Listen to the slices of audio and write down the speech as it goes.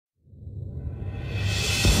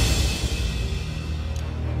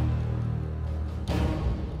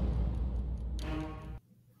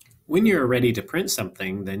When you're ready to print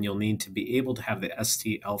something, then you'll need to be able to have the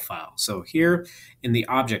STL file. So here in the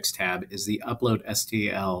Objects tab is the Upload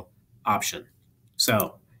STL option.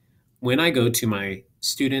 So when I go to my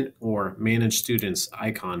student or manage students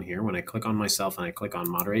icon here, when I click on myself and I click on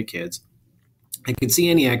moderate kids, I can see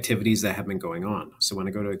any activities that have been going on. So when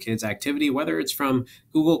I go to a kid's activity, whether it's from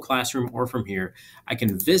Google Classroom or from here, I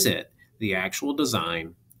can visit the actual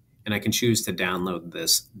design and I can choose to download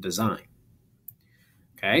this design.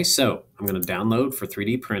 Okay, so I'm going to download for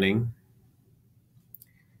 3D printing,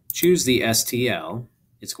 choose the STL.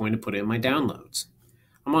 It's going to put it in my downloads.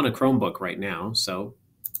 I'm on a Chromebook right now, so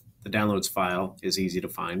the downloads file is easy to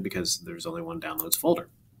find because there's only one downloads folder.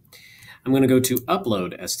 I'm going to go to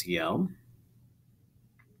Upload STL.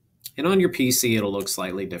 And on your PC, it'll look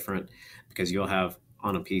slightly different because you'll have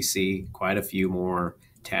on a PC quite a few more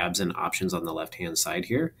tabs and options on the left-hand side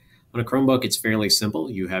here. On a Chromebook, it's fairly simple.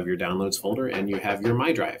 You have your downloads folder and you have your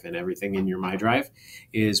My Drive, and everything in your My Drive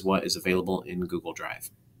is what is available in Google Drive.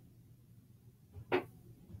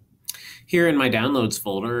 Here in my downloads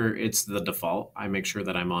folder, it's the default. I make sure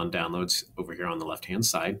that I'm on downloads over here on the left-hand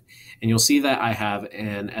side, and you'll see that I have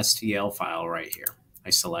an STL file right here. I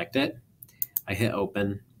select it, I hit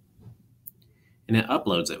open, and it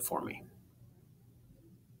uploads it for me.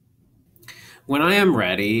 When I am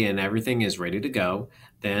ready and everything is ready to go,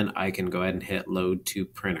 then I can go ahead and hit load to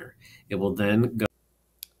printer. It will then go.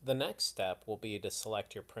 The next step will be to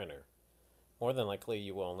select your printer. More than likely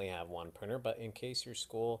you will only have one printer, but in case your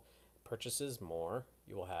school purchases more,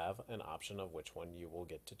 you will have an option of which one you will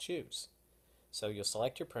get to choose. So you'll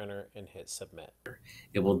select your printer and hit submit.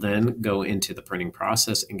 It will then go into the printing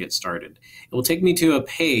process and get started. It will take me to a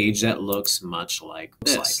page that looks much like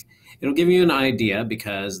this. It'll give you an idea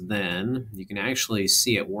because then you can actually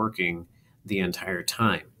see it working the entire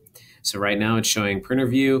time. So right now it's showing printer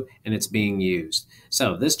view and it's being used.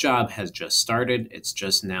 So this job has just started. It's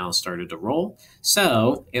just now started to roll.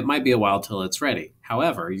 So it might be a while till it's ready.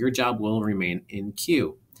 However, your job will remain in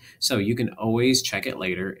queue. So you can always check it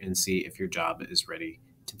later and see if your job is ready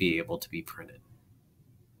to be able to be printed.